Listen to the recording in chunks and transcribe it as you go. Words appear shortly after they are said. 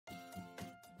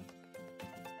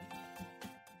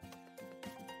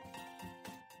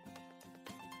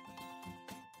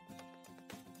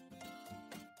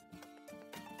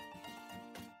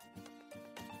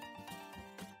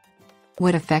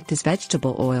What effect does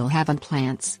vegetable oil have on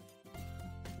plants?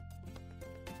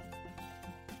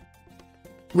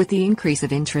 With the increase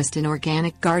of interest in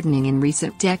organic gardening in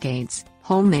recent decades,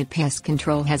 homemade pest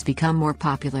control has become more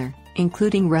popular,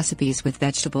 including recipes with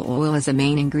vegetable oil as a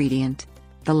main ingredient.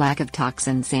 The lack of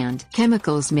toxins and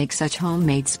chemicals make such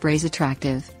homemade sprays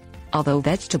attractive. Although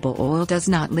vegetable oil does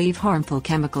not leave harmful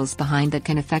chemicals behind that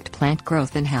can affect plant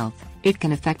growth and health, it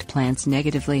can affect plants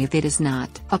negatively if it is not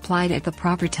applied at the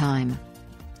proper time.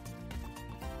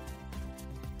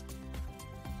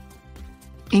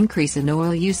 Increase in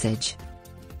oil usage.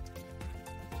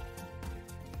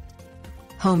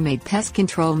 Homemade pest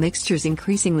control mixtures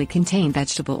increasingly contain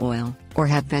vegetable oil, or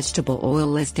have vegetable oil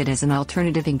listed as an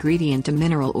alternative ingredient to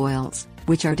mineral oils,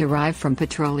 which are derived from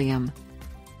petroleum.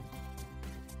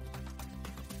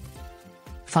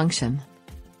 Function.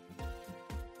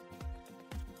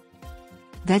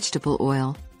 Vegetable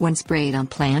oil, when sprayed on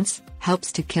plants,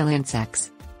 helps to kill insects.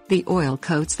 The oil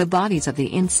coats the bodies of the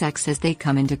insects as they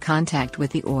come into contact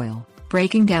with the oil,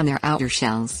 breaking down their outer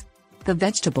shells. The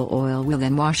vegetable oil will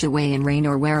then wash away in rain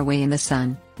or wear away in the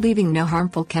sun, leaving no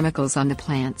harmful chemicals on the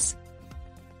plants.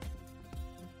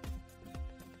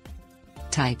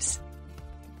 Types.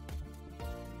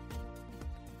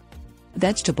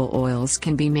 Vegetable oils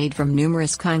can be made from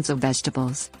numerous kinds of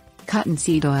vegetables.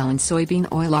 Cottonseed oil and soybean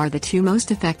oil are the two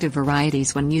most effective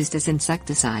varieties when used as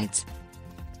insecticides.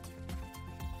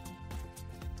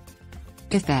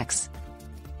 Effects.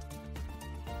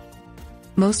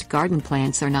 Most garden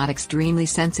plants are not extremely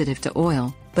sensitive to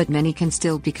oil, but many can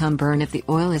still become burned if the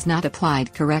oil is not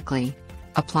applied correctly.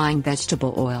 Applying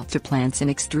vegetable oil to plants in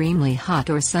extremely hot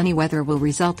or sunny weather will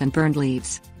result in burned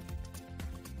leaves.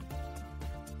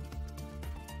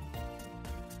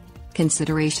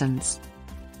 Considerations.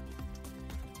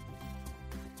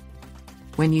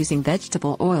 When using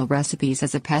vegetable oil recipes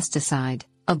as a pesticide,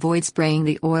 avoid spraying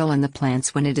the oil on the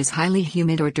plants when it is highly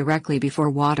humid or directly before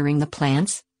watering the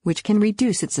plants, which can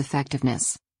reduce its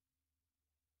effectiveness.